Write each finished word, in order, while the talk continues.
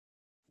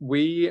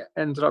we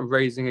ended up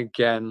raising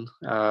again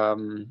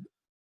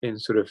in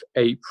sort of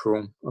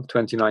April of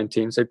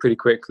 2019, so pretty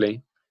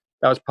quickly.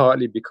 That was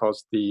partly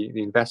because the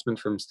investment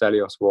from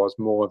Stelios was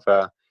more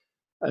of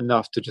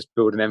enough to just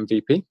build an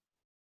MVP.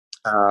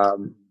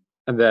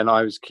 And then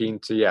I was keen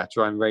to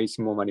try and raise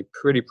some more money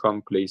pretty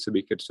promptly so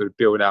we could sort of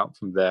build out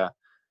from there,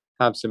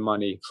 have some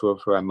money for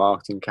our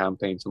marketing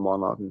campaigns and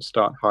whatnot, and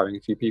start hiring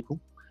a few people.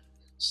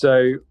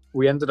 So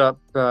we ended up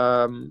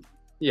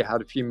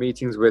had a few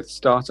meetings with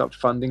Startup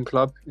Funding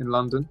Club in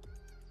London.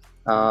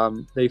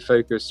 They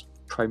focus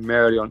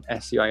primarily on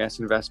SEIS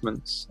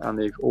investments, and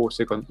they've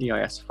also got an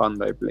EIS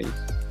fund, I believe.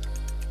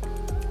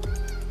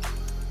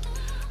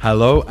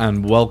 Hello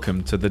and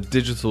welcome to the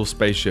Digital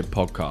Spaceship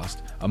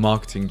Podcast, a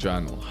marketing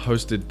journal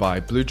hosted by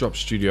Blue Drop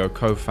Studio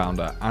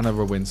co-founder Anna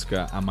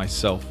Rawinska and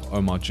myself,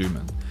 Omar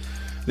Juman.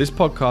 This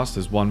podcast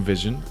has one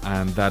vision,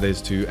 and that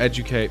is to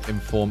educate,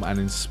 inform and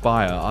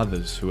inspire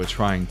others who are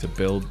trying to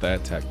build their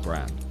tech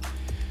brand.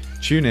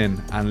 Tune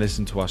in and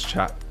listen to us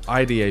chat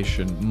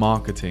ideation,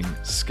 marketing,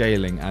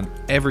 scaling and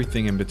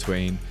everything in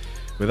between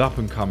with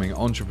up-and-coming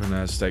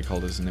entrepreneurs,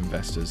 stakeholders and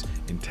investors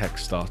in tech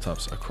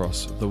startups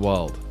across the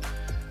world.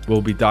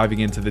 We'll be diving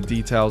into the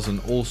details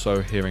and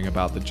also hearing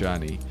about the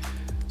journey.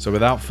 So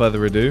without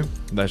further ado,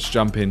 let's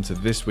jump into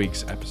this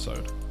week's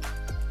episode.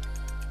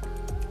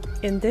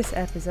 In this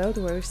episode,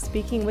 we're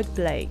speaking with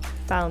Blake,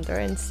 founder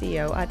and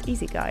CEO at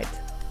easyGuide.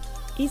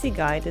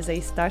 easyGuide is a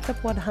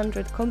Startup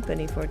 100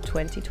 company for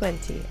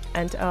 2020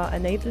 and are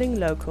enabling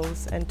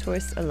locals and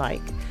tourists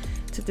alike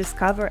to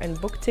discover and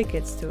book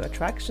tickets to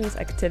attractions,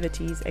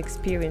 activities,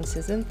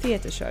 experiences and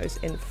theatre shows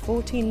in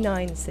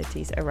 49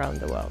 cities around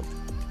the world.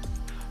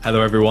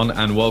 Hello everyone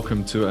and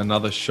welcome to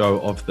another show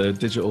of the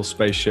Digital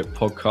Spaceship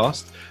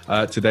Podcast.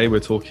 Today we're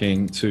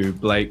talking to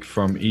Blake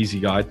from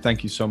easyGuide.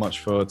 Thank you so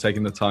much for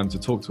taking the time to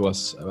talk to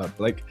us,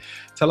 Blake.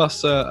 Tell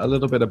us a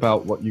little bit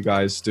about what you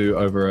guys do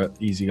over at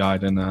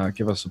easyGuide and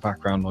give us a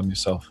background on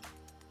yourself.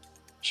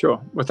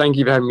 Sure. Well, thank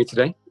you for having me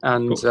today.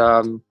 And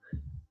Cool.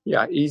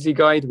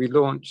 easyGuide we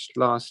launched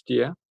last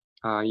year.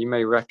 You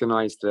may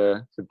recognize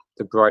the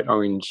bright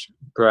orange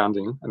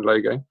branding and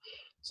logo.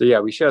 So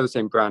we share the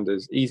same brand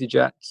as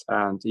EasyJet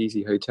and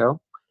Easy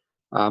Hotel,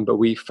 but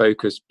we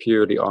focus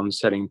purely on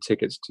selling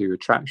tickets to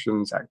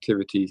attractions,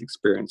 activities,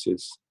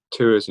 experiences,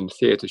 tours and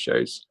theatre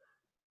shows.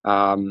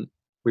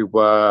 We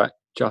were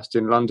just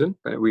in London,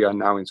 but we are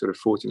now in sort of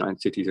 49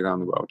 cities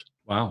around the world.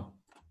 Wow,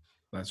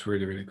 that's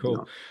really, really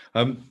cool.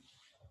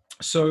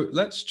 So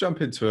let's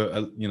jump into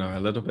a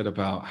little bit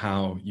about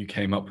how you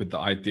came up with the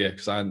idea,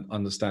 because I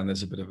understand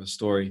there's a bit of a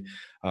story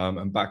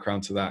and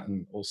background to that,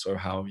 and also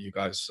how you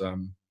guys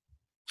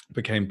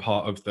became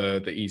part of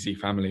the Easy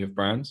family of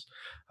brands.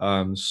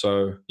 Tell us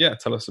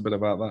a bit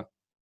about that.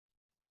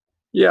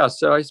 Yeah,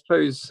 so I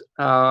suppose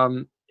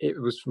it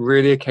was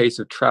really a case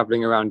of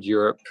traveling around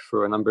Europe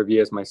for a number of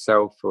years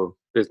myself for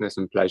business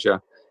and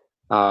pleasure,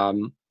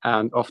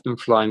 and often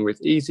flying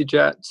with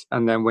EasyJet.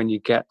 And then when you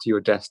get to your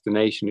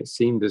destination, it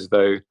seemed as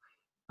though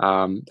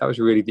that was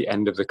really the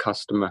end of the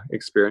customer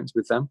experience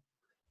with them.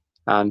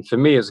 And for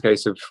me, it's a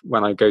case of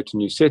when I go to a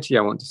new city,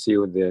 I want to see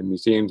all the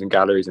museums and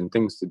galleries and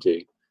things to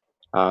do.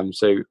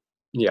 It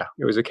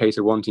was a case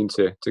of wanting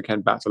to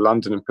get back to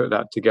London and put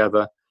that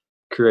together,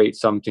 create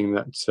something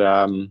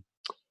that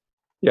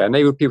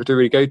enabled people to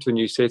really go to a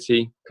new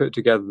city, put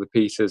together the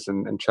pieces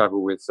and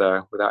travel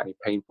without any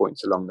pain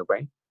points along the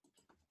way.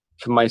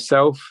 For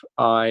myself,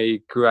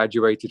 I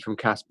graduated from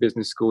Cass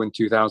Business School in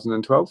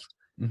 2012,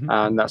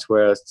 and that's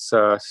where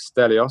Sir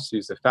Stelios,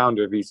 who's the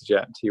founder of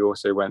easyJet, he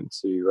also went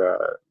to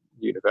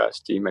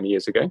university many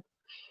years ago.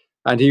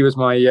 And he was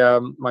my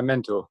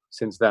mentor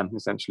since then,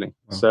 essentially.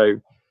 Wow.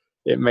 So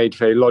it made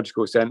very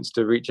logical sense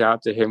to reach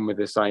out to him with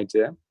this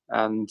idea.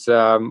 And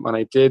when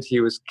I did, he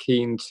was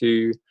keen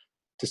to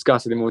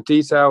discuss it in more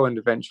detail and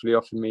eventually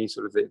offer me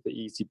sort of the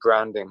easy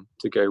branding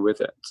to go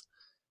with it.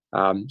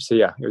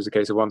 It was a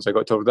case of once I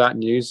got told that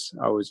news,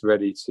 I was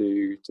ready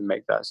to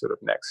make that sort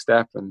of next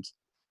step and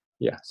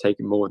take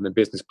it more than a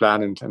business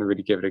plan and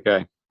really give it a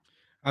go.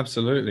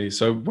 Absolutely.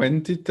 So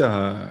when did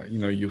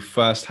you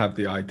first have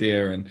the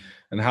idea, and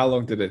how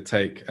long did it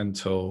take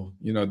until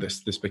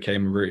this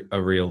became a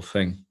real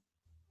thing?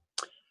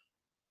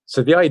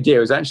 So the idea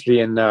was actually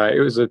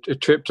it was a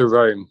trip to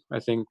Rome. I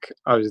think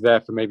I was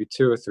there for maybe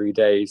 2 or 3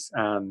 days,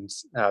 and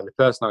the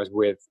person I was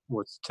with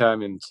was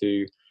determined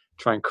to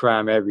try and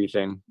cram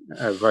everything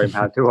Rome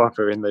had to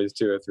offer in those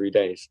 2 or 3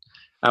 days.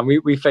 And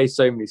we faced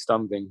so many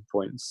stumbling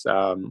points.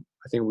 I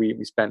think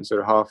we spent sort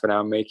of half an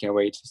hour making our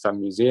way to some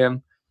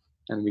museum.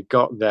 And we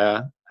got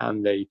there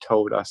and they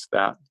told us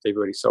that they've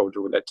already sold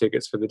all their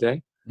tickets for the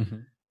day.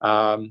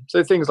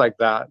 So things like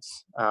that,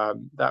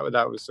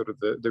 that was sort of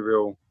the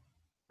real,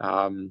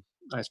 I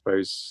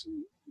suppose,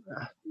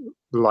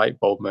 light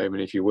bulb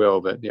moment, if you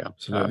will. But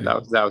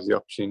that was the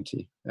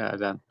opportunity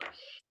then.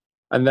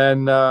 And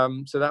then,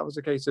 so that was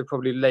a case of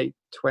probably late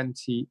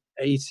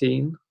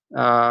 2018.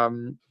 I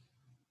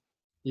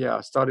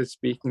started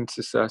speaking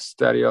to Sir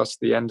Stelios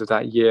the end of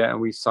that year, and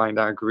we signed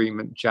our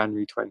agreement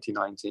January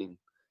 2019.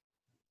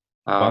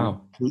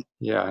 Wow.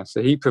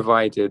 So he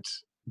provided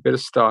a bit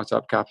of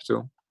startup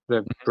capital,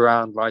 the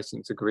brand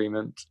license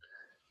agreement.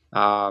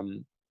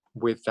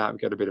 With that, we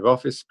got a bit of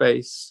office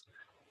space,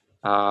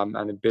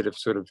 and a bit of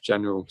sort of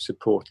general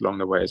support along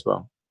the way as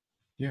well.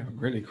 Yeah,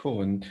 really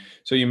cool. And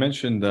so you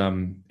mentioned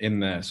in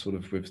there sort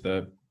of with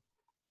the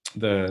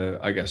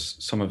I guess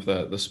some of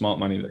the smart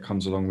money that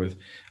comes along with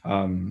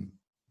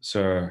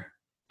Sir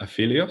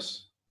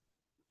Aphelios?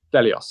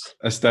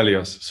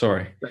 Stelios,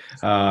 sorry.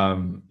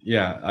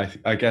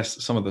 I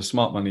guess some of the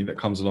smart money that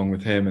comes along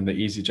with him and the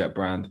easyJet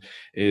brand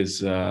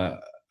is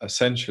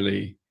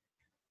essentially,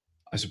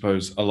 I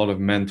suppose, a lot of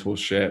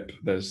mentorship.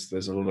 There's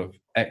a lot of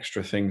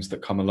extra things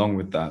that come along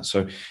with that.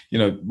 So,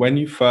 when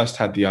you first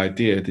had the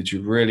idea, did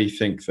you really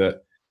think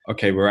that,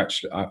 okay,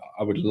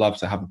 I would love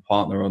to have a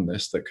partner on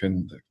this that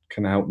can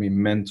help me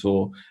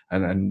mentor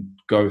and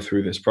go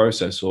through this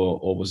process,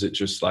 or was it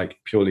just like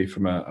purely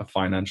from a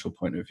financial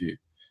point of view?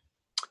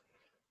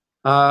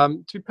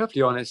 To be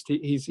perfectly honest,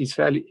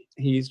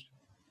 he's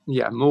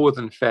more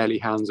than fairly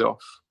hands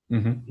off.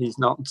 Mm-hmm. He's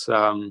not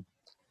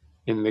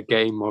in the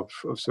game of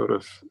sort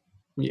of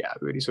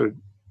really sort of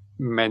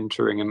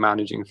mentoring and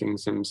managing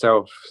things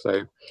himself.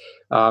 So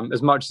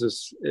as much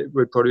as it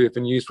would probably have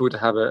been useful to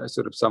have a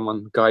sort of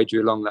someone guide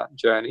you along that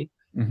journey,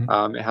 mm-hmm.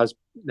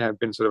 There have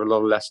been sort of a lot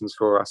of lessons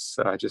for us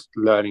just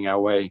learning our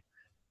way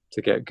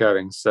to get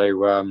going. So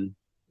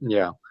we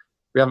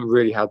haven't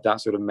really had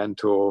that sort of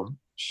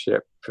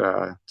mentorship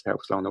to help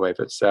us along the way,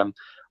 but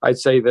I'd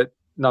say that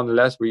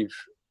nonetheless we've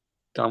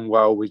done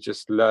well with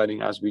just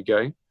learning as we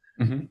go.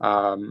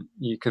 Mm-hmm.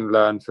 You can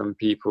learn from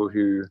people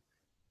who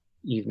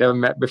you've never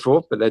met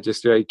before, but they're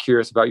just very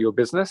curious about your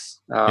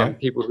business.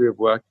 People who have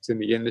worked in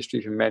the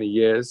industry for many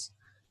years.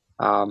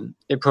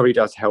 It probably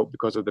does help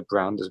because of the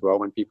brand as well.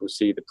 When people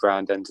see the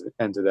brand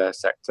enter their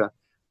sector,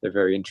 they're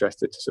very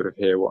interested to sort of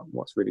hear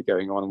what's really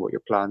going on and what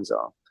your plans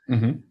are.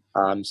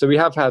 Mm-hmm. So we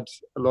have had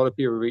a lot of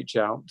people reach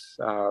out,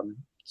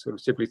 sort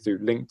of simply through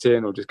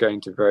LinkedIn or just going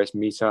to various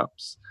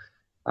meetups.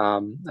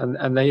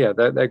 And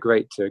they're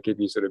great to give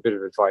you sort of a bit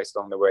of advice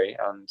along the way.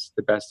 And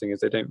the best thing is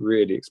they don't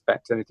really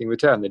expect anything in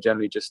return. They're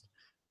generally just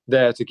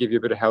there to give you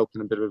a bit of help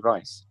and a bit of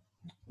advice.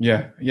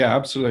 Yeah,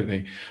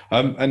 absolutely.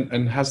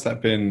 And has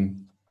that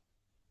been,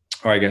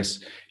 or I guess,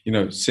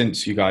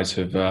 since you guys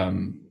have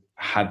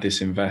had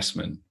this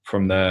investment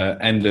from the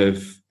end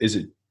of, is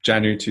it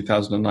January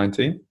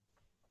 2019?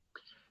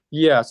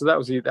 Yeah, so that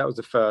was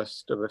the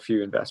first of a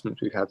few investments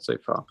we've had so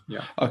far.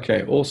 Yeah.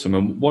 Okay, awesome.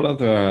 And what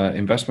other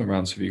investment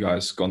rounds have you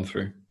guys gone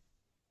through?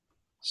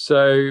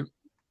 So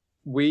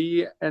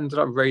we ended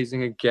up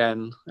raising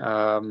again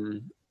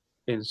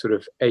in sort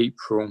of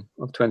April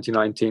of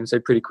 2019, so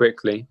pretty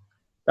quickly.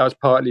 That was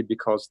partly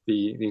because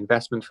the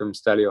investment from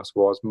Stelios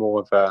was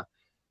more of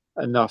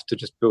enough to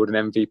just build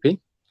an MVP.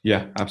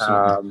 Yeah,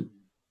 absolutely.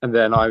 And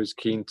then I was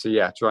keen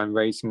to try and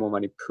raise some more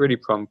money pretty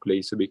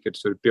promptly so we could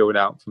sort of build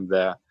out from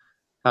there,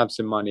 have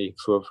some money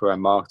for our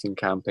marketing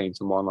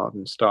campaigns and whatnot,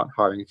 and start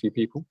hiring a few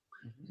people.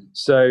 Mm-hmm.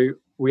 So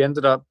we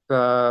ended up,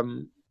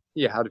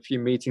 had a few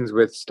meetings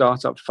with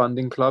Startup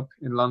Funding Club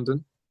in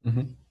London.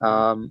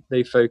 Mm-hmm.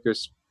 They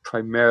focus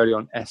primarily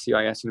on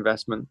SEIS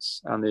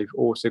investments, and they've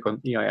also got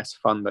an EIS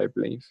fund, I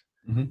believe.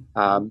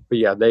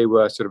 Mm-hmm. They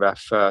were sort of our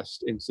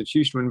first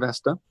institutional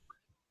investor.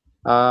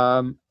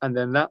 And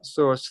then that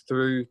saw us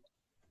through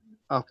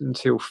up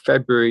until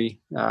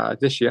February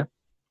this year.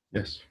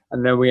 Yes.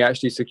 And then we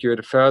actually secured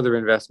a further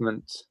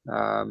investment,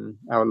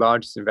 our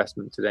largest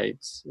investment to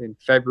date, in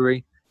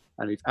February.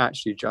 And we've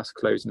actually just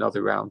closed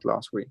another round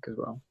last week as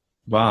well.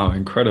 Wow,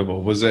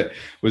 incredible. Was it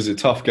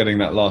tough getting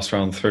that last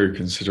round through,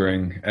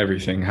 considering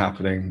everything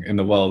happening in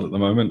the world at the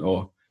moment,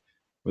 or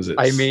was it?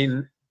 I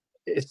mean,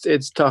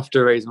 it's tough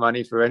to raise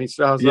money for any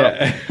startup,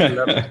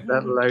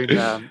 let alone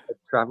a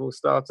travel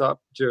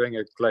startup during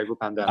a global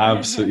pandemic.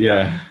 Absolutely,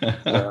 yeah.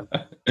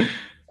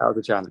 That was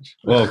a challenge.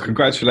 Well,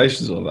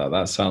 congratulations on that.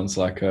 That sounds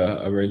like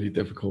a really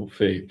difficult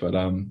feat, but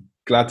I'm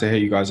glad to hear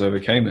you guys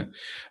overcame it.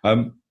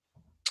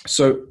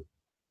 So,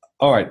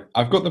 all right,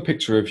 I've got the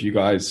picture of you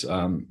guys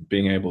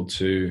being able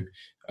to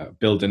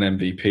build an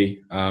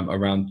MVP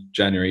around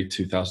January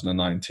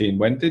 2019.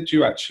 When did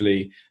you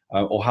actually,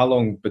 or how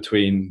long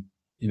between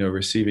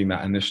receiving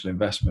that initial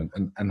investment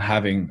and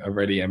having a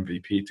ready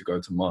MVP to go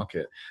to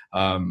market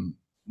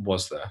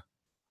was there?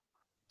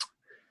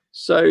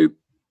 So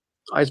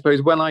I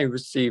suppose when I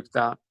received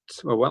that,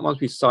 once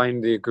we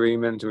signed the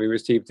agreement and we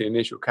received the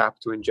initial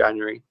capital in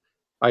January,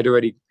 I've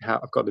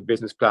got the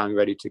business plan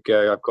ready to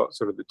go. I've got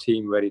sort of the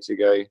team ready to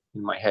go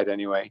in my head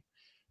anyway.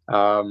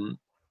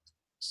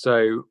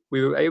 So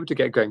we were able to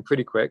get going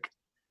pretty quick,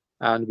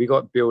 and we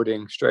got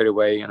building straight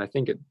away. And I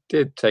think it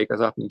did take us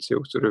up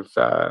until sort of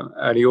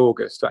early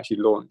August to actually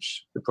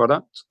launch the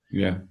product.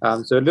 Yeah.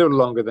 So a little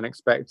longer than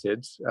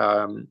expected,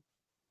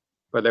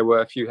 but there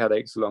were a few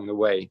headaches along the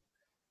way.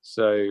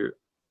 So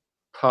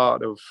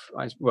part of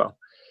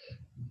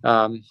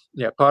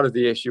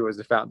the issue was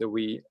the fact that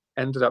we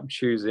ended up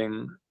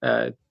choosing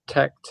a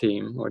tech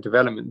team or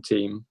development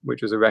team,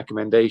 which was a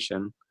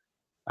recommendation,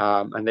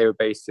 and they were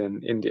based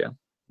in India.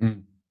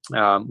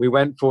 We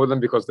went for them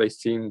because they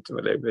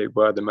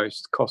were the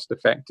most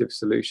cost-effective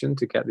solution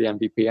to get the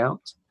MVP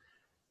out.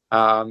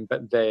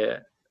 But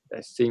there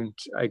seemed,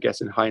 I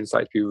guess, in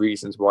hindsight, to be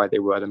reasons why they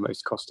were the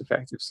most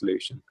cost-effective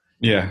solution.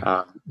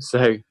 Yeah.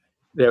 So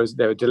there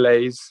were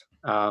delays.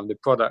 The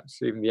product,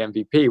 even the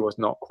MVP, was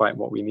not quite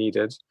what we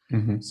needed.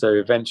 So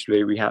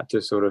eventually, we had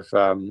to sort of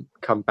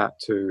come back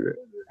to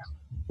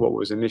what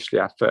was initially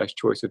our first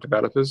choice of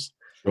developers.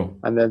 Sure.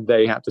 And then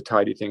they had to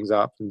tidy things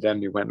up, and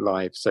then we went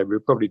live. So we were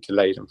probably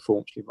delayed,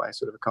 unfortunately, by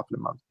sort of a couple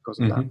of months because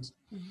of that.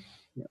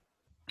 Yeah.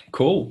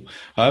 Cool.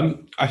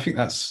 I think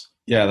that's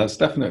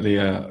definitely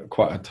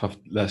quite a tough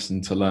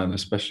lesson to learn,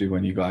 especially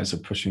when you guys are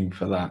pushing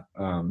for that,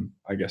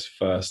 I guess,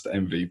 first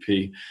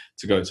MVP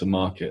to go to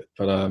market.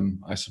 But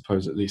I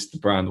suppose at least the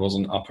brand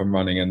wasn't up and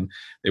running and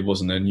it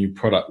wasn't a new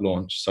product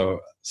launch. So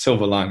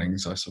silver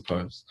linings, I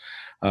suppose.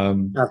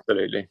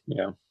 Absolutely.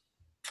 Yeah.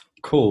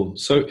 Cool.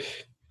 So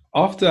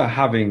after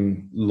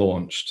having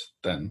launched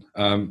then,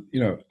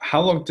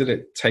 how long did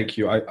it take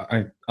you?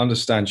 I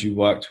understand you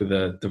worked with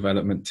a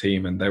development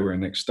team and they were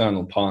an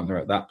external partner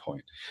at that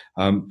point.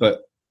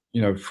 But,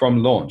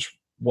 from launch,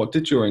 what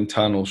did your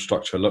internal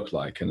structure look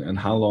like, and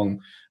how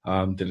long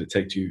did it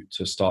take you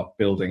to start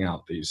building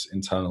out these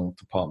internal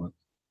departments?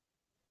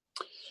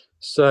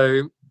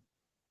 So,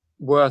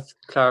 worth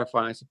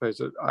clarifying, I suppose,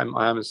 that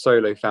I am a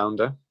solo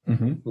founder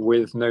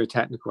with no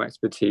technical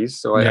expertise,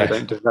 so I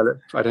don't develop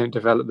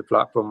the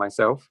platform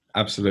myself.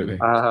 Absolutely.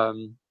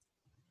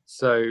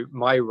 So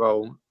my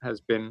role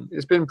it's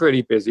been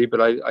pretty busy, but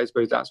I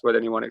suppose that's what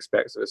anyone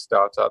expects of a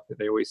startup.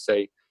 They always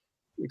say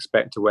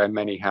expect to wear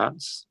many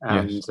hats,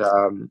 and Yes.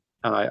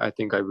 And I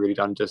think I've really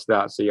done just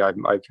that. So yeah,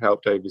 I've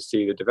helped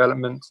oversee the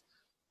development,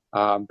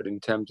 but in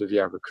terms of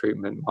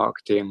recruitment,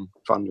 marketing,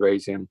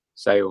 fundraising,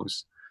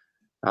 sales,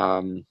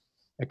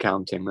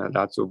 accounting,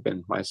 that's all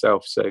been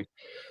myself. So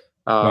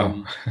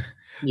Wow.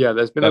 yeah,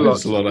 there's been a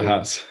lot of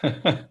hats.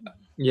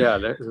 Yeah,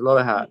 there's a lot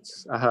of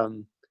hats.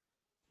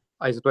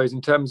 I suppose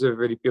in terms of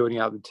really building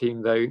out the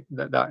team, though,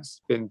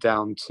 that's been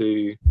down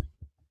to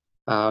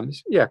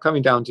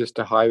coming down just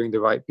to hiring the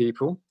right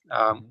people,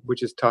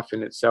 which is tough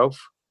in itself.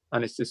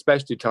 And it's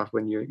especially tough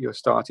when you're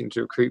starting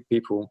to recruit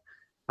people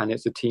and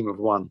it's a team of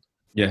one.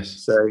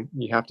 Yes. So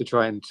you have to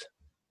try and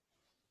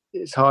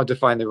it's hard to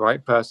find the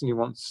right person who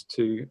wants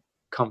to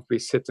comfortably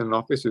sit in an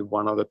office with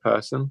one other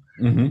person,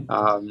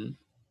 and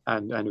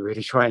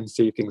really try and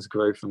see things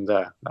grow from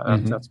there.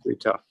 That's pretty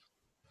tough.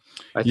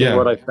 I think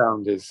what I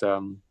found is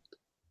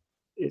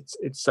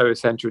it's so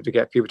essential to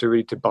get people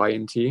to buy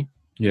into you.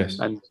 Yes.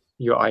 And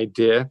your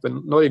idea, but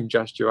not even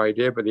just your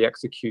idea, but the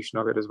execution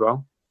of it as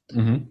well.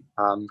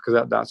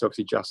 Because that's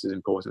obviously just as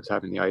important as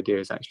having the idea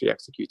as actually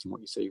executing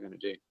what you say you're going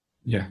to do.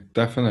 Yeah,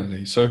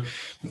 definitely. So,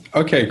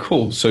 okay,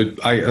 cool. So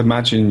I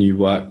imagine you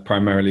work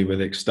primarily with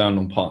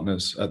external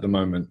partners at the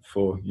moment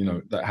for,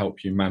 that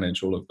help you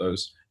manage all of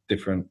those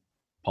different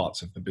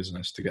parts of the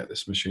business to get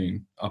this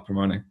machine up and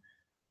running.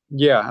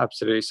 Yeah,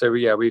 absolutely. So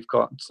we've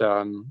got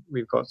sort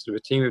of a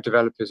team of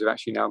developers who are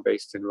actually now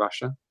based in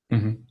Russia.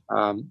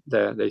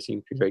 They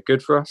seem to be very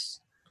good for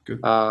us. Good.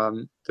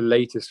 The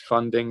latest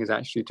funding is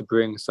actually to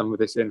bring some of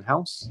this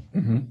in-house,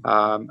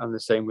 and the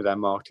same with our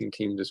marketing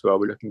teams as well.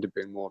 We're looking to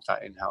bring more of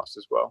that in-house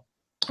as well.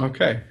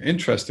 Okay,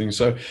 interesting.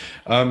 So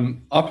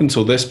up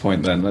until this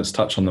point then, let's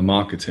touch on the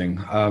marketing.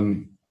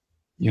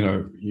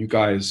 You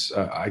guys,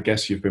 I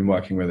guess you've been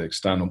working with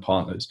external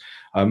partners.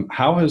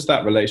 How has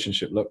that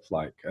relationship looked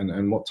like,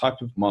 and what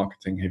type of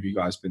marketing have you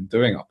guys been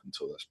doing up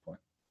until this point?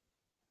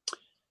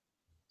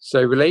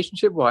 So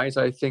relationship-wise,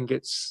 I think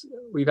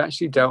we've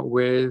actually dealt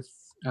with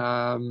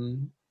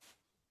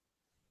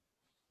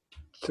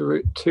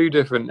through two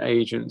different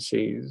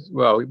agencies.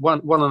 Well,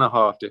 one and a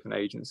half different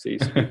agencies,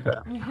 to be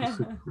fair.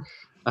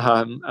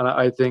 And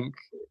I think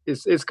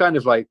it's kind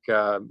of like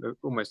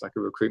almost like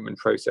a recruitment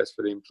process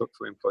for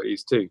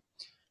employees too.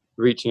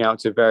 Reaching out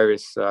to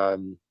various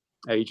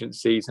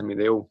agencies. I mean,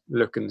 they all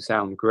look and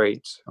sound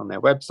great on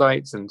their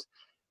websites, and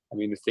I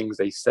mean the things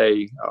they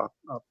say are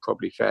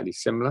probably fairly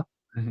similar.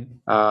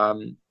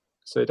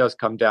 So it does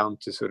come down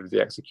to sort of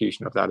the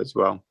execution of that as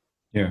well.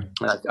 Yeah,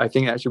 I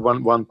think actually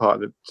one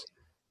part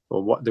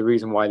what the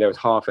reason why there was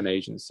half an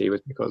agency was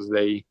because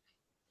they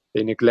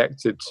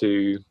neglected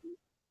to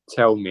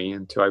tell me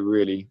until I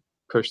really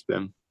pushed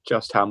them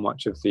just how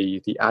much of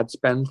the ad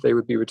spend they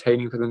would be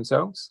retaining for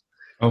themselves.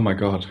 Oh my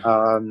God.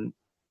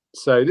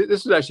 So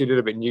this was actually a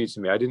little bit new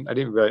to me. I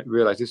didn't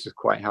realize this was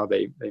quite how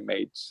they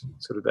made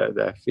sort of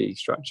their fee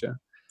structure.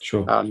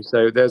 Sure.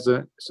 So there's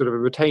a sort of a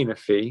retainer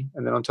fee,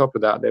 and then on top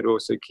of that, they'd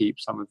also keep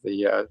some of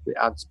the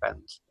ad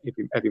spend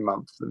every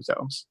month for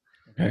themselves.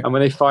 Okay. And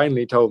when they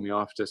finally told me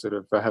after sort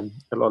of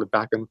a lot of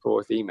back and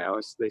forth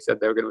emails, they said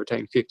they were going to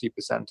retain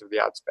 50% of the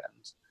ad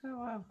spend.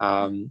 Oh,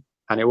 wow.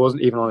 And it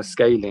wasn't even on a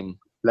scaling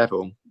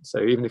level.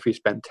 So even if we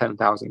spent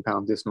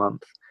 £10,000 this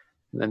month,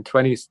 and then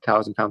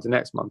 £20,000 the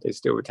next month, they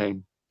still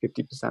retain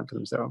 50% for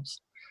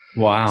themselves.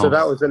 Wow. So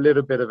that was a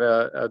little bit of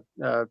a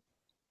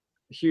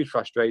huge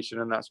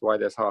frustration, and that's why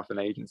there's half an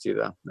agency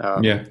there.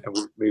 And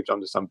we moved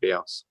on to somebody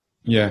else.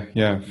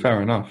 Yeah,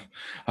 fair enough.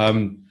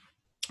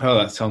 Oh,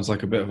 that sounds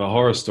like a bit of a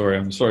horror story.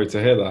 I'm sorry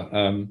to hear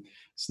that.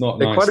 It's not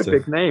They're quite nice a to,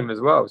 big name as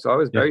well, so I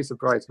was yeah. very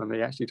surprised when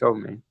they actually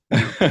told me.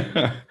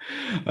 Yeah.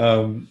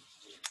 um,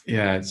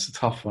 yeah, it's a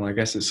tough one. I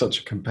guess it's such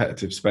a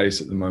competitive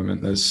space at the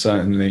moment. There's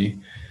so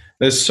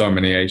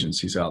many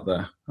agencies out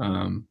there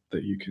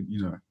that you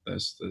can,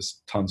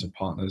 there's tons of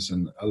partners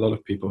and a lot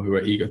of people who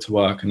are eager to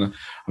work. And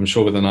I'm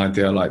sure with an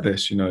idea like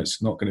this,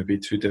 it's not going to be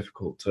too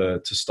difficult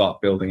to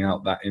start building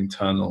out that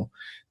internal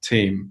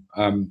team.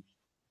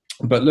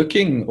 But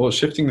looking or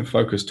shifting the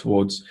focus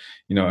towards,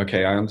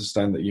 okay, I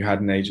understand that you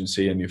had an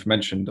agency and you've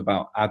mentioned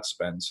about ad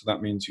spend. So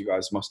that means you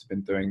guys must have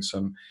been doing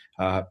some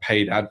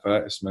paid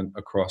advertisement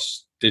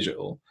across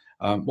digital.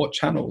 What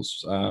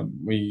channels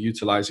were you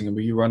utilizing, and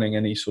were you running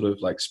any sort of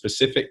like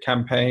specific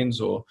campaigns,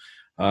 or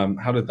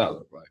how did that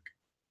look like?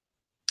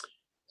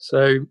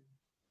 So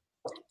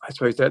I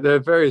suppose that there are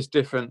various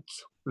different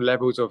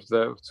levels of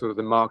the sort of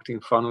the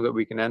marketing funnel that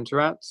we can enter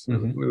at.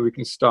 Mm-hmm. We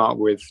can start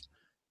with,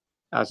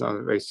 as on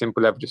a very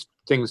simple level, just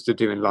things to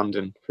do in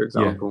London, for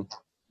example. Yeah.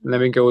 And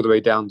then we can go all the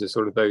way down to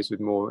sort of those with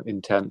more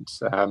intent.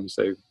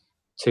 So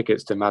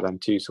tickets to Madame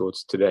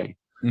Tussauds today.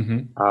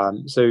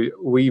 Mm-hmm. So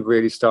we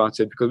really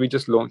started, because we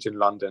just launched in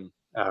London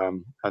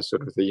as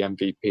sort of the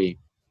MVP.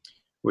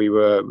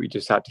 We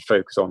just had to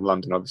focus on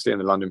London, obviously,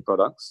 and the London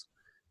products.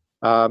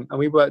 And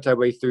we worked our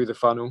way through the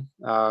funnel,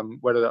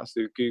 whether that's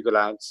through Google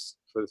Ads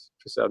for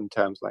certain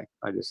terms, like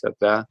I just said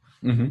there,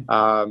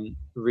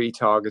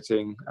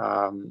 retargeting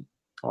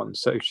on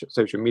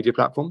social media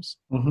platforms,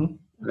 and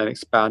then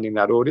expanding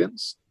that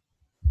audience.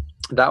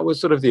 That was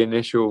sort of the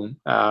initial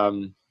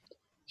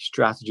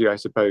strategy, I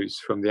suppose,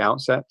 from the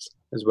outset,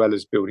 as well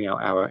as building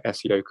out our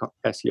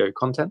SEO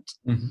content.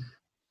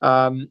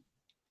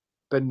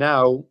 But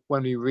now,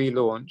 when we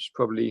relaunch,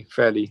 probably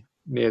fairly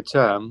near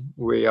term,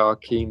 we are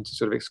keen to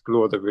sort of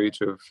explore the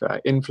route of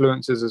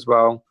influencers as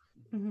well.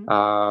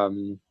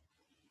 And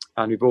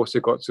we've also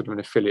got sort of an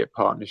affiliate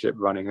partnership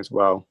running as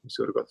well. We've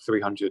sort of got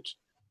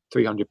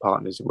 300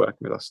 partners working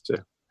with us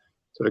to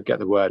sort of get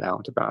the word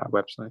out about our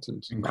website.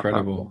 And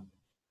incredible.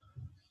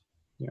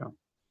 Yeah.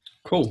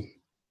 Cool.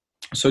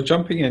 So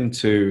jumping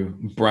into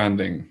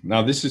branding.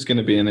 Now, this is going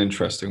to be an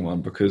interesting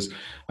one, because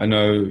I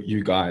know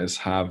you guys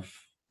have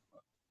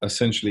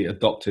essentially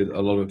adopted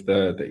a lot of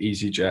the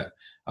easyJet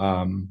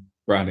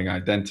branding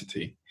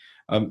identity.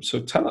 So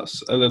tell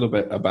us a little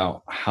bit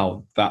about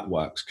how that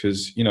works,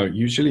 because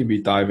usually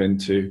we dive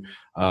into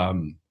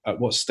at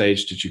what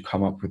stage did you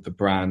come up with the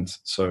brand.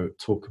 So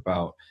talk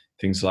about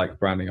things like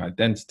branding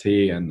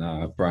identity and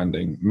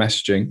branding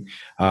messaging.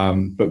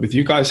 But with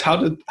you guys, how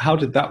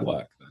did that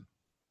work then?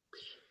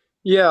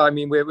 Yeah, I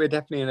mean, we're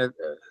definitely in a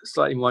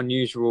slightly more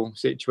unusual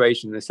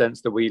situation, in the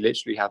sense that we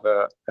literally have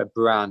a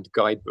brand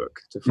guidebook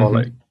to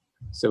follow.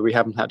 So we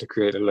haven't had to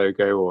create a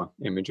logo or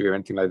imagery or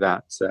anything like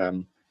that. It's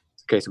a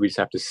case that we just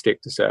have to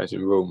stick to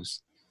certain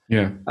rules.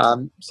 Yeah.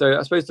 So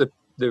I suppose the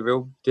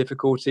real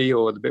difficulty,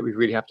 or the bit we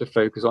really have to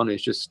focus on,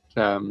 is just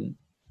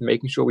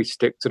making sure we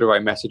stick to the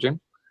right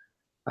messaging,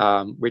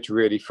 which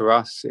really for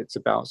us, it's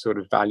about sort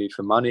of value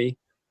for money.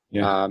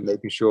 Yeah.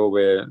 Making sure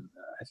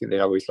I think they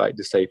always like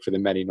to say, for the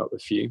many, not the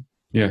few.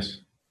 Yes.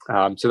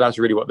 So that's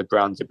really what the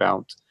brand's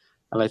about.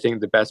 And I think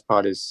the best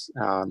part is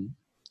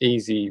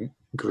Easy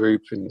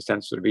Group, in the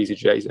sense of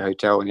easyJet, the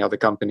hotel, and the other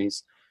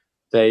companies,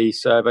 they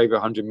serve over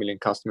 100 million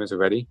customers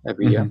already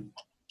every year,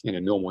 in a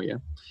normal year.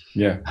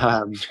 Yeah.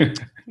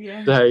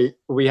 So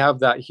we have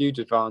that huge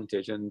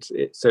advantage. And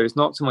so it's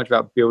not so much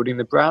about building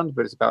the brand,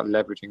 but it's about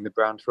leveraging the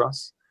brand for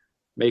us,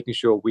 making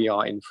sure we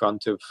are in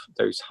front of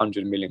those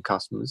 100 million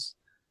customers.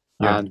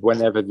 Yeah. And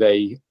whenever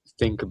they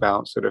think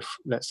about sort of,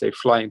 let's say,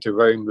 flying to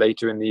Rome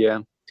later in the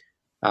year,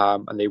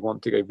 and they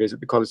want to go visit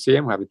the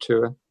Colosseum, have a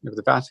tour of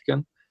the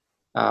Vatican,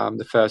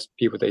 the first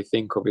people they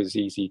think of is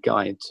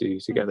easyGuide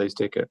to get those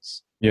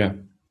tickets. Yeah.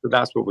 So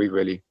that's what we've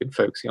really been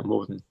focusing on,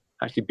 more than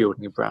actually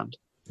building a brand.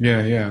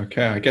 Yeah.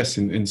 Okay. I guess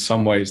in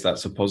some ways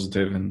that's a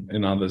positive, and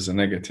in others a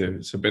negative.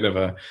 It's a bit of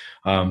a,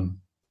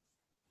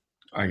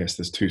 I guess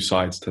there's two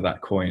sides to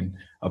that coin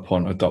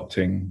upon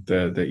adopting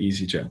the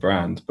easyJet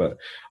brand. But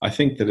I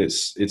think that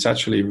it's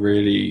actually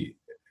really,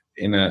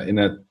 in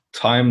a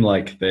time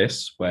like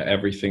this where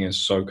everything is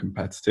so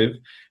competitive,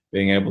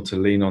 being able to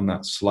lean on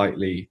that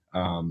slightly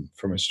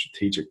from a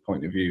strategic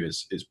point of view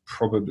is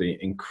probably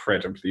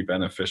incredibly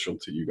beneficial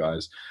to you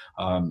guys,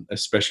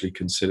 especially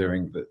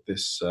considering that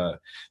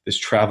this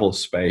travel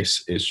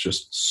space is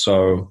just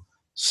so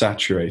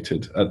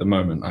saturated at the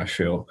moment, I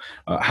feel.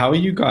 How are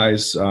you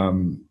guys,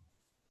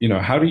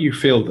 how do you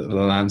feel that the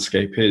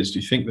landscape is? Do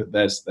you think that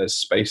there's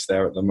space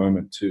there at the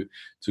moment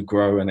to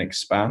grow and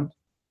expand?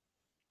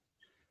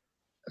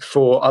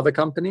 For other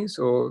companies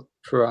or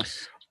for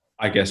us?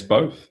 I guess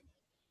both.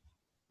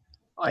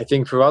 I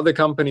think for other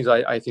companies,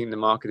 I think the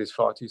market is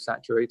far too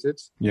saturated.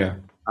 Yeah.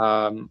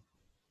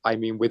 I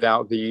mean,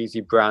 without the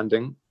easy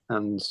branding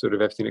and sort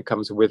of everything that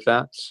comes with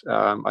that,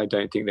 I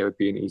don't think there would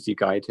be an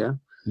easyGuide here.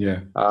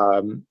 Yeah.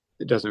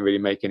 It doesn't really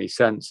make any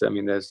sense. I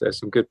mean, there's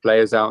some good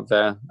players out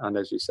there, and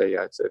as you say,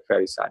 it's a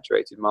fairly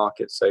saturated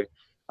market. So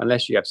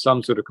unless you have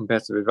some sort of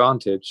competitive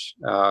advantage,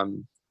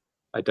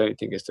 I don't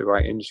think it's the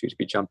right industry to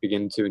be jumping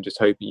into and just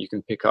hoping you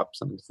can pick up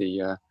some of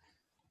the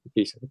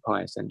piece of the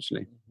pie,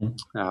 essentially.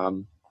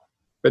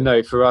 But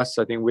no, for us,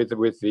 I think with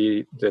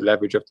the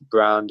leverage of the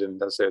brand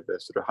and as I said, the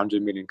sort of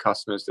 100 million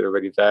customers that are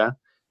already there,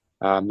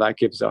 that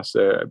gives us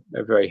a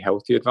very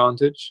healthy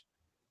advantage.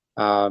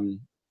 And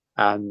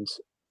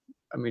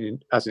I mean,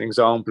 as an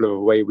example of a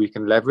way we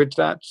can leverage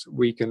that,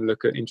 we can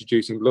look at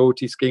introducing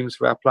loyalty schemes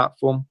for our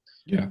platform,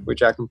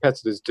 which our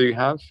competitors do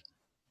have.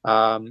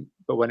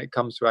 But when it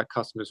comes to our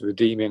customers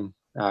redeeming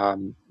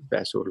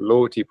their sort of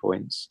loyalty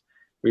points,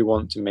 we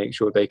want to make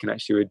sure they can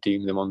actually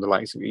redeem them on the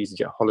likes of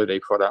easyJet holiday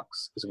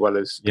products as well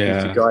as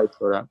easyGuide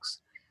products.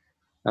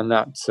 And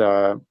that's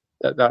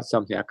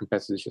something our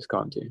competitors just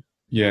can't do.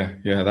 Yeah,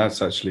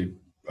 that's actually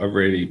a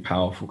really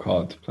powerful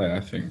card to play, I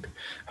think.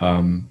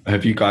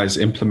 Have you guys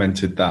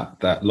implemented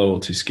that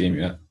loyalty scheme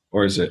yet,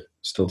 or is it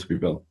still to be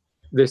built?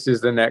 This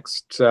is the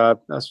next,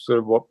 that's sort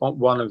of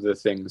one of the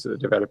things that the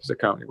developers are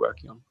currently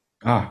working on.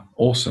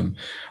 Awesome.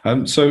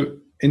 So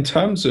in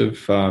terms of,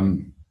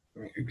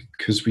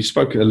 because we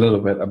spoke a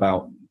little bit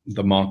about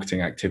the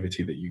marketing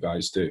activity that you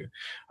guys do,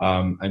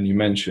 and you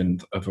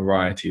mentioned a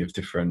variety of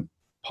different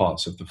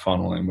parts of the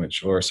funnel in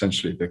which, or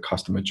essentially the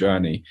customer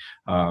journey,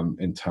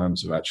 in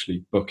terms of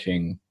actually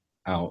booking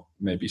out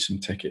maybe some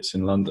tickets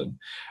in London.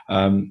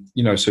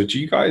 So do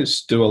you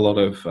guys do a lot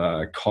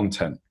of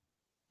content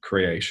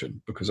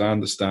creation? Because I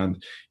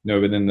understand,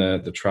 within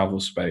the travel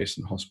space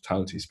and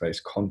hospitality space,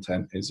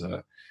 content is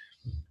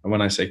and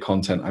when I say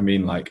content, I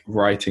mean like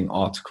writing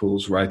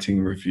articles,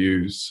 writing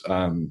reviews,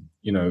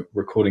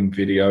 recording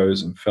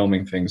videos and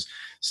filming things,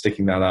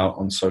 sticking that out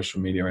on social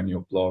media and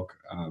your blog.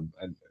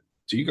 And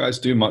do you guys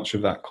do much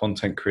of that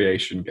content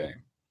creation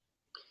game?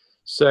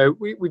 So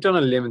we've done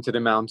a limited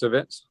amount of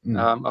it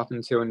up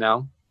until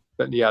now.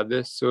 But yeah,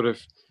 this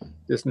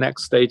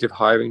next stage of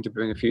hiring to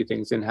bring a few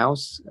things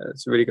in-house,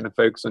 it's really going to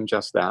focus on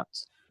just that.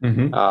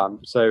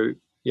 So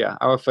yeah,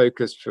 our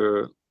focus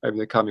for over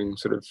the coming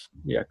sort of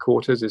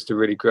quarters is to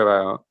really grow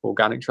our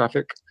organic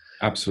traffic.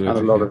 Absolutely.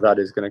 And a lot of that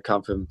is going to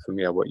come from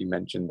what you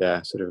mentioned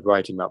there, sort of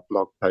writing up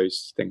blog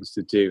posts, things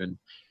to do, and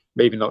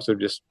maybe not sort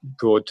of just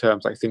broad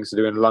terms like things to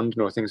do in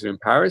London or things to do in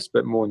Paris,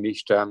 but more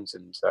niche terms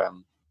and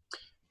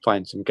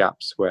find some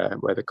gaps where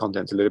the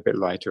content's a little bit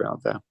lighter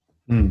out there.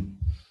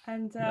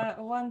 And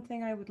one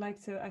thing I would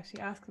like to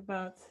actually ask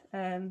about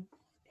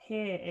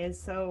here is,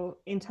 so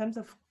in terms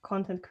of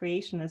content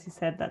creation, as you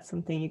said, that's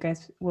something you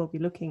guys will be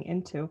looking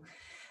into.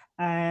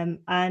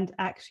 And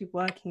actually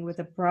working with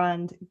a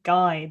brand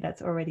guide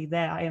that's already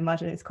there. I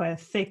imagine it's quite a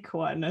thick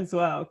one as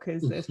well,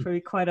 because there's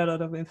probably quite a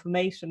lot of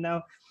information.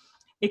 Now,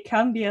 it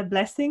can be a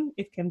blessing,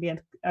 it can be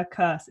a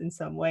curse in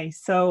some way.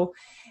 So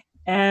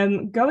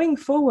going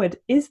forward,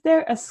 is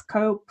there a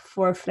scope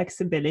for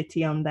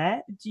flexibility on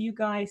that? Do you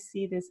guys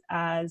see this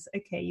as,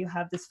 okay, you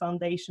have this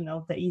foundation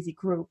of the Easy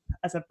Group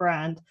as a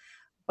brand,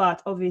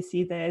 but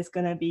obviously there's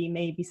going to be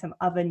maybe some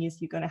avenues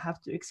you're going to have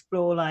to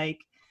explore, like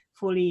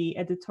fully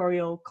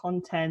editorial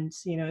content,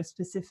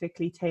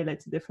 specifically tailored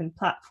to different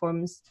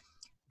platforms,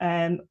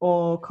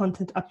 or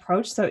content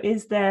approach. So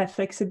is there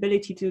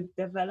flexibility to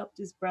develop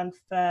this brand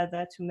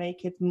further to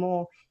make it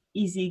more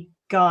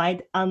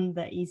easyGuide and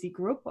the Easy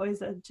Group, or is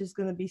that just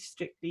going to be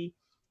strictly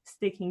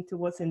sticking to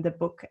what's in the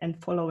book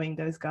and following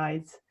those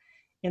guides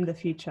in the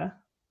future?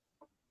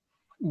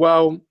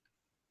 Well,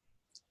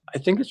 I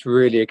think it's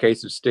really a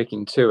case of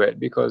sticking to it,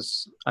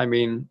 because I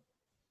mean,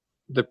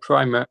 the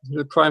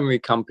primary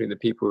company that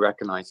people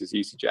recognize is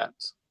easyJet.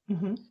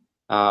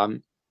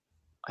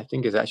 I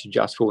think it's actually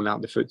just fallen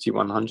out the FTSE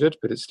 100,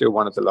 but it's still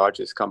one of the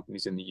largest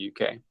companies in the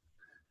UK.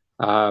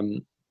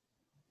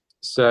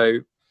 So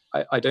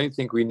I don't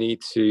think we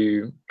need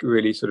to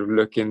really sort of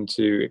look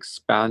into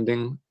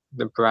expanding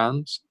the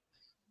brand.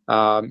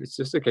 It's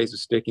just a case of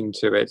sticking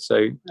to it.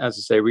 So as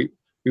I say, we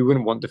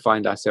wouldn't want to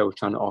find ourselves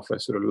trying to offer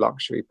sort of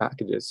luxury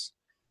packages.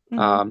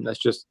 That's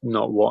just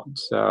not what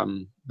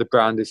the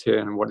brand is here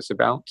and what it's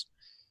about.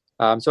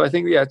 So I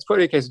think, it's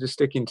probably a case of just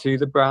sticking to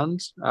the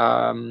brand.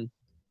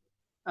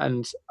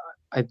 And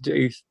I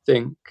do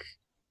think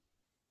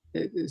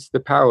it's the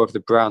power of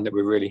the brand that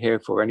we're really here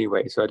for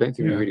anyway. So I don't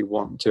think we really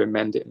want to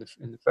amend it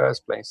in the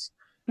first place.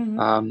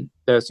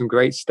 There are some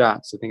great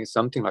stats. I think it's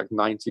something like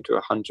 90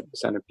 to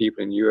 100% of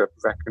people in Europe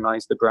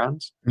recognize the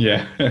brand.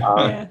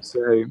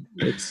 So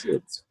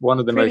it's one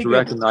of the most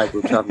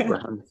recognizable travel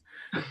brands.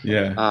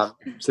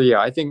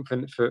 I think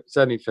for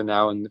certainly for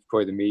now and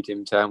probably the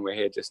medium term, we're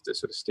here just to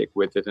sort of stick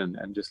with it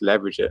and just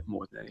leverage it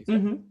more than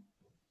anything.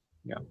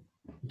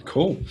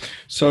 Cool.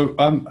 So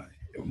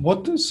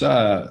what does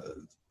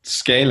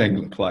scaling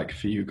look like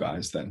for you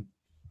guys then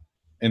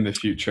in the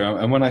future?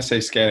 And when I say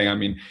scaling, I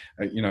mean,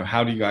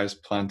 how do you guys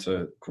plan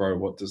to grow?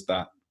 What does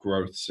that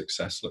growth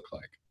success look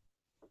like?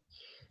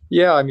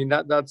 I mean,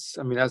 that's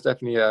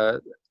definitely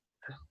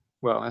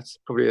that's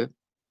probably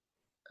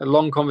a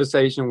long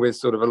conversation with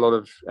sort of a lot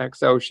of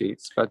Excel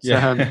sheets, but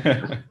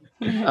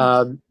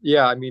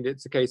Yeah, I mean,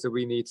 it's a case that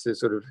we need to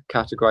sort of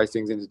categorize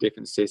things into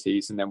different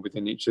cities, and then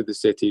within each of the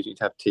cities, you need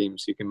to have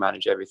teams who can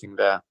manage everything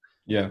there.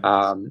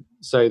 Yeah.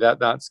 So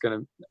that's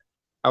going to,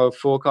 our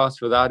forecast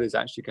for that is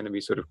actually going to be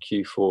sort of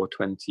Q4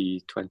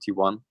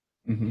 2021.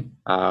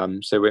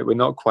 So we're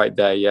not quite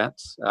there yet.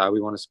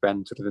 We want to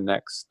spend sort of the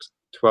next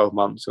 12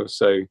 months or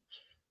so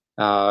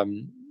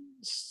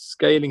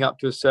scaling up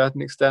to a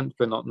certain extent,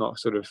 but not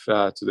sort of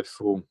to the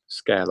full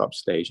scale up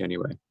stage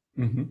anyway.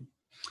 Awesome.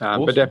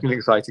 But definitely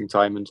exciting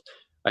time. And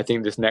I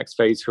think this next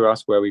phase for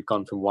us, where we've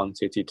gone from one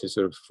city to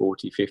sort of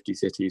 40, 50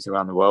 cities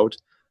around the world,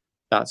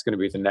 that's going to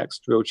be the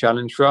next real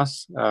challenge for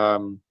us,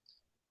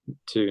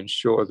 to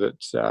ensure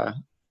that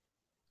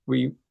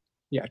we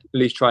at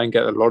least try and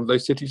get a lot of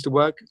those cities to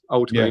work.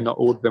 Ultimately, not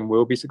all of them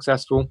will be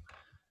successful,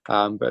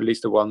 but at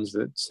least the ones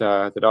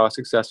that are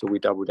successful, we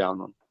double down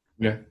on.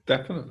 Yeah,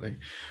 definitely.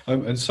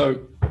 And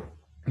so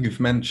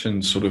you've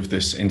mentioned sort of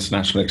this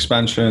international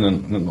expansion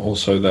and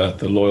also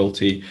the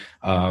loyalty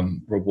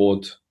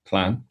reward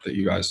plan that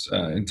you guys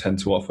intend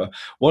to offer.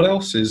 What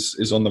else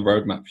is on the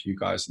roadmap for you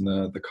guys in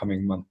the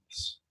coming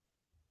months?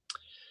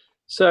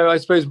 So I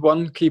suppose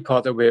one key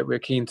part that we're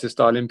keen to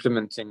start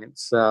implementing,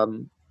 it's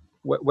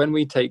when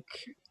we take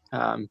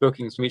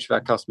bookings from each of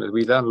our customers,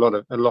 we learn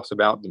a lot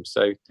about them.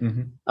 So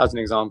as an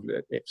example,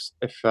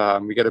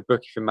 if we get a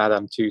booking from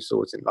Madame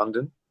Tussauds in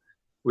London,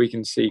 we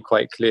can see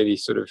quite clearly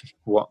sort of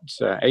what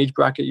age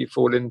bracket you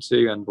fall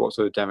into and what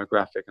sort of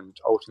demographic and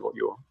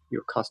ultimately what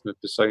your customer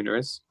persona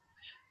is.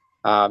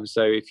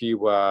 So if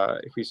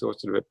we saw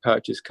sort of a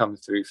purchase come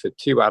through for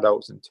 2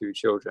 adults and 2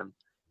 children,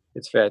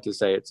 it's fair to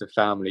say it's a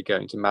family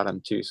going to Madame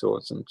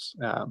Tussauds, and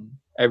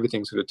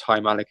everything's sort of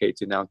time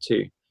allocated now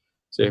too.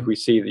 So if we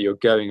see that you're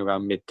going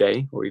around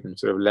midday or even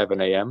sort of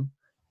 11 a.m.,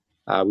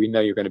 we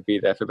know you're going to be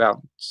there for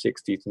about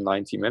 60 to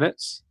 90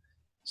 minutes.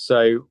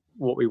 So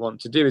what we want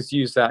to do is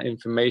use that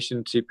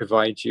information to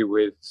provide you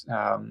with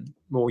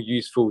more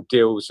useful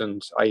deals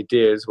and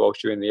ideas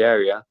whilst you're in the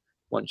area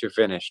once you're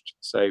finished.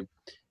 So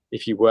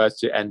if you were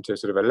to enter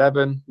sort of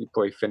 11, you'd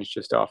probably finish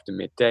just after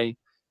midday.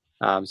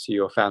 So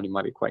your family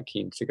might be quite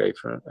keen to go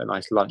for a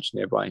nice lunch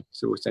nearby.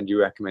 So we'll send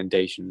you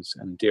recommendations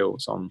and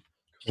deals on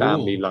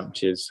family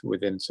lunches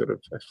within sort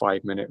of a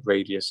 5-minute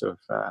radius of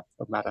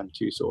Madame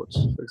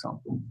Tussauds, for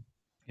example.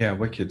 Yeah,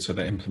 wicked. So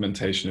the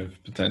implementation of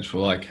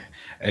potential like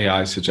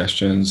AI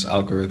suggestions,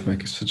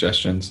 algorithmic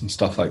suggestions, and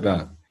stuff like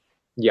that.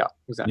 Yeah,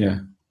 exactly.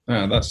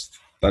 Yeah,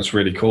 that's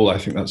really cool. I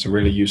think that's a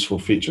really useful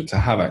feature to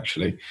have.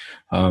 Actually,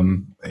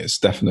 it's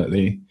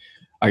definitely,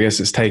 I guess,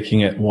 it's taking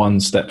it one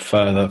step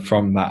further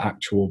from that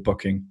actual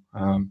booking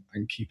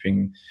and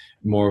keeping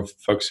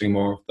focusing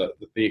more of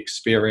the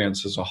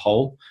experience as a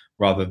whole,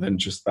 rather than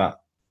just that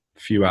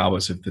few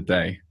hours of the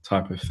day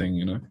type of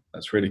thing.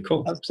 That's really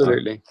cool.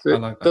 Absolutely. So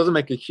like it doesn't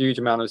make a huge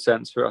amount of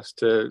sense for us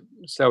to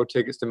sell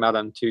tickets to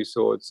Madame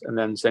Tussauds and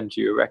then send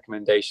you a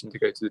recommendation to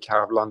go to the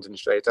Tower of London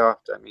straight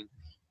after. I mean,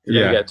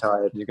 you're going to get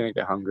tired and you're going to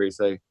get hungry.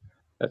 So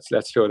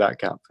let's fill that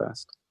gap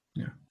first.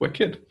 Yeah,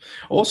 wicked.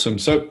 Awesome.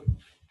 So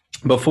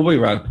before we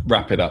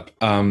wrap it up,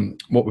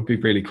 what would be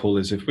really cool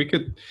is if we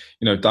could,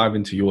 dive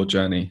into your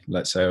journey,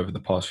 let's say over the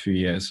past few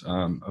years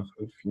of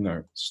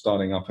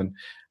starting up and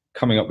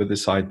coming up with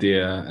this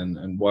idea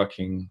and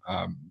working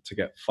to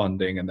get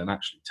funding, and then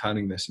actually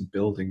turning this and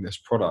building this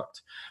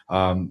product,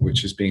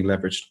 which is being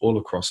leveraged all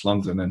across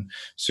London and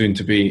soon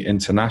to be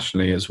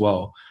internationally as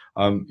well.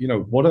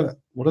 What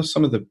are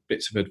some of the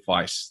bits of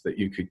advice that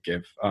you could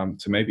give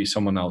to maybe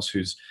someone else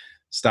who's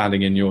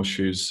standing in your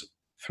shoes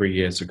 3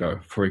 years ago,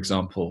 for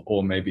example,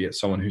 or maybe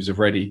it's someone who's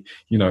already,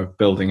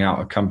 building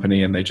out a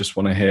company and they just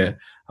want to hear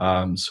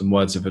some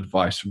words of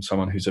advice from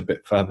someone who's a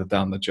bit further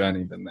down the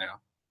journey than they are?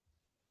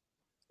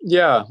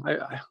 Yeah,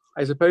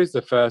 I suppose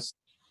the first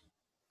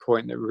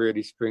point that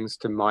really springs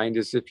to mind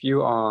is if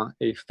you are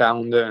a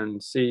founder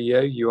and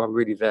CEO, you are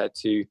really there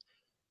to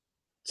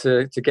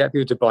get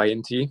people to buy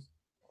into you.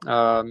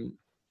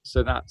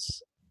 So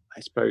that's, I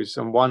suppose,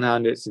 on one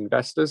hand, it's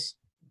investors.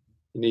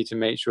 You need to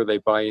make sure they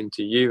buy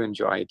into you and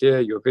your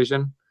idea, your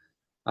vision,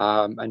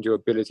 and your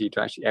ability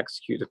to actually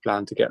execute the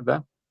plan to get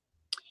there.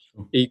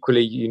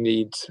 Equally, you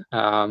need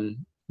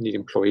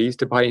employees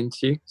to buy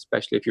into you,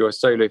 especially if you're a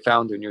solo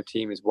founder and your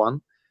team is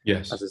one.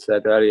 Yes. As I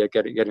said earlier,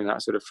 getting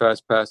that sort of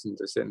first person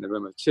to sit in the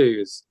room of 2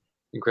 is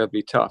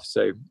incredibly tough.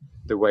 So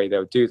the way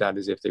they'll do that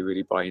is if they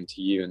really buy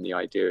into you and the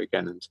idea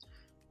again and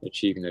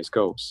achieving those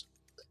goals.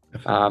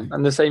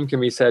 And the same can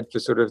be said for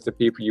sort of the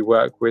people you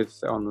work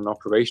with on an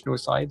operational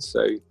side.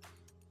 So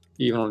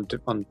even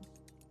on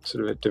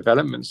sort of a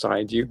development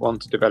side, you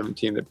want a development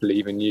team that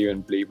believe in you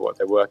and believe what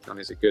they're working on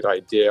is a good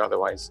idea.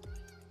 Otherwise,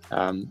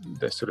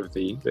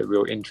 the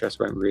real interest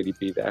won't really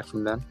be there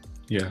from them.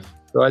 Yeah.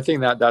 So I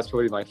think that's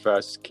probably my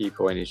first key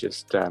point is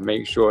just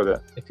make sure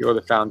that if you're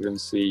the founder and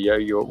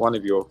CEO, one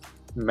of your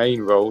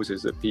main roles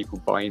is that people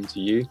buy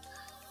into you,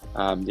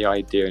 the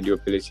idea and your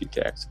ability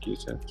to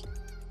execute it.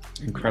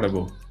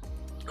 Incredible.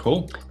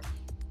 Cool.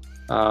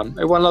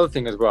 And one other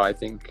thing as well, I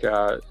think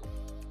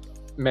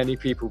many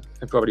people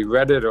have probably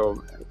read it or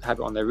have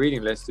it on their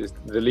reading list, is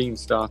the lean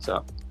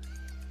startup.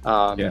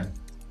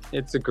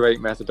 It's a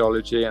great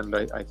methodology, and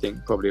I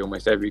think probably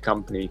almost every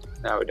company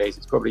nowadays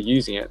is probably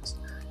using it.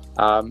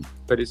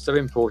 But it's so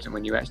important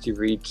when you actually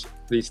read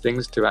these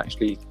things to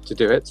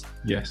do it.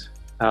 Yes.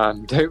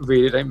 Don't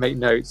read it, don't make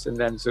notes, and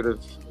then sort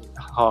of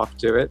half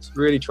do it.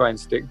 Really try and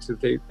stick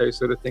to those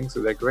sort of things.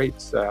 So they're great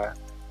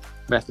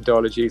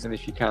methodologies, and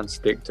if you can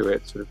stick to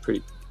it sort of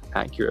pretty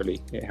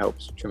accurately, it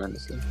helps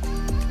tremendously.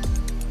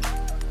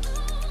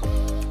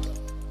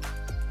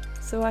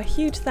 So a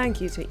huge thank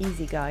you to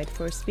easyGuide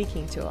for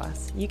speaking to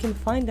us. You can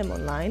find them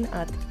online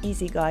at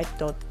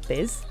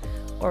easyguide.biz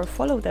or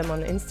follow them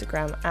on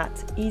Instagram at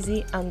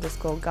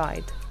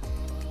easy_guide.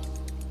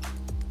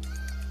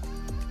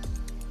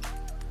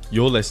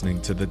 You're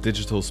listening to the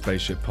Digital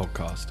Spaceship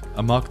Podcast,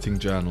 a marketing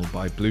journal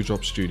by Blue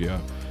Drop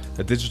Studio,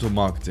 a digital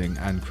marketing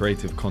and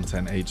creative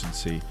content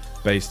agency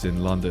based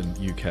in London,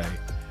 UK.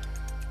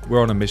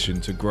 We're on a mission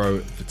to grow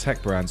the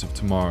tech brands of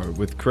tomorrow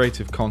with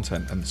creative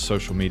content and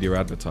social media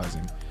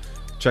advertising.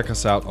 Check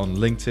us out on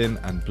LinkedIn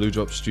and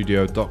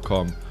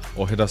bluedropstudio.com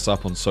or hit us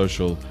up on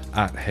social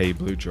at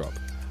HeyBlueDrop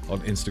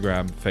on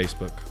Instagram,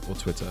 Facebook or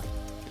Twitter.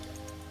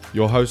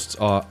 Your hosts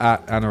are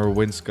at Anna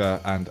Rawinska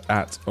and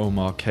at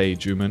Omar K.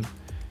 Juman.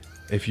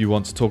 If you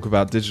want to talk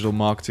about digital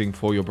marketing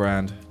for your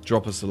brand,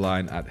 drop us a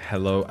line at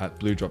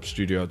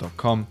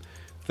hello@bluedropstudio.com.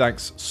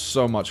 Thanks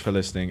so much for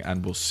listening,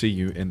 and we'll see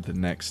you in the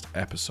next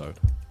episode.